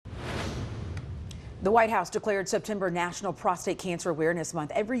The White House declared September National Prostate Cancer Awareness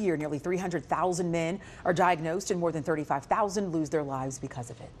Month. Every year, nearly 300,000 men are diagnosed and more than 35,000 lose their lives because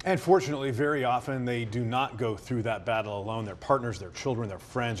of it. And fortunately, very often they do not go through that battle alone. Their partners, their children, their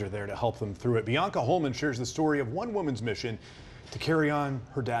friends are there to help them through it. Bianca Holman shares the story of one woman's mission to carry on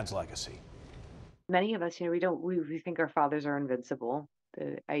her dad's legacy. Many of us, we think our fathers are invincible.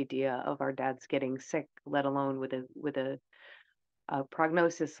 The idea of our dads getting sick, let alone with a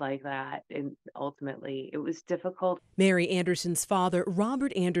prognosis like that, and ultimately it was difficult. Mary Anderson's father,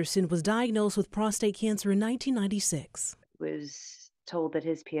 Robert Anderson, was diagnosed with prostate cancer in 1996. Was told that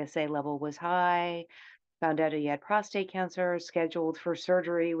his PSA level was high, found out he had prostate cancer, scheduled for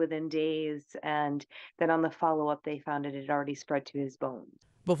surgery within days, and then on the follow-up they found it had already spread to his bones.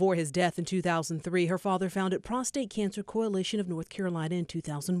 Before his death in 2003, her father founded Prostate Cancer Coalition of North Carolina in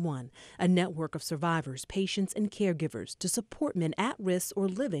 2001, a network of survivors, patients, and caregivers to support men at risk or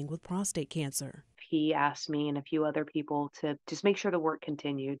living with prostate cancer. He asked me and a few other people to just make sure the work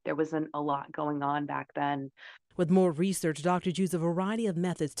continued. There wasn't a lot going on back then. With more research, doctors use a variety of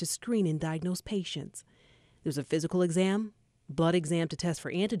methods to screen and diagnose patients. There's a physical exam, blood exam to test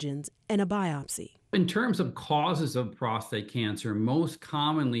for antigens, and a biopsy. In terms of causes of prostate cancer, most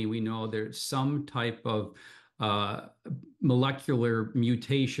commonly we know there's some type of molecular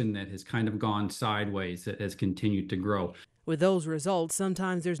mutation that has kind of gone sideways, that has continued to grow. With those results,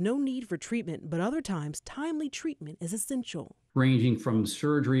 sometimes there's no need for treatment, but other times timely treatment is essential. Ranging from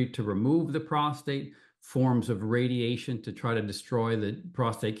surgery to remove the prostate, forms of radiation to try to destroy the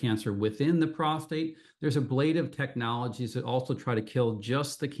prostate cancer within the prostate. There's ablative technologies that also try to kill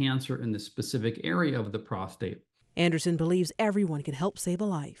just the cancer in the specific area of the prostate. Anderson believes everyone can help save a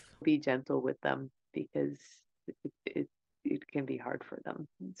life. Be gentle with them because it can be hard for them.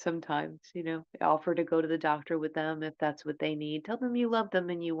 Sometimes, offer to go to the doctor with them if that's what they need. Tell them you love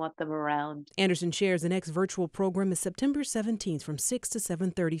them and you want them around. Anderson shares the next virtual program is September 17th from 6 to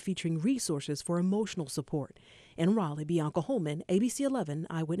 7:30, featuring resources for emotional support. In Raleigh, Bianca Holman, ABC 11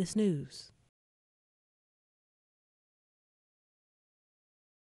 Eyewitness News.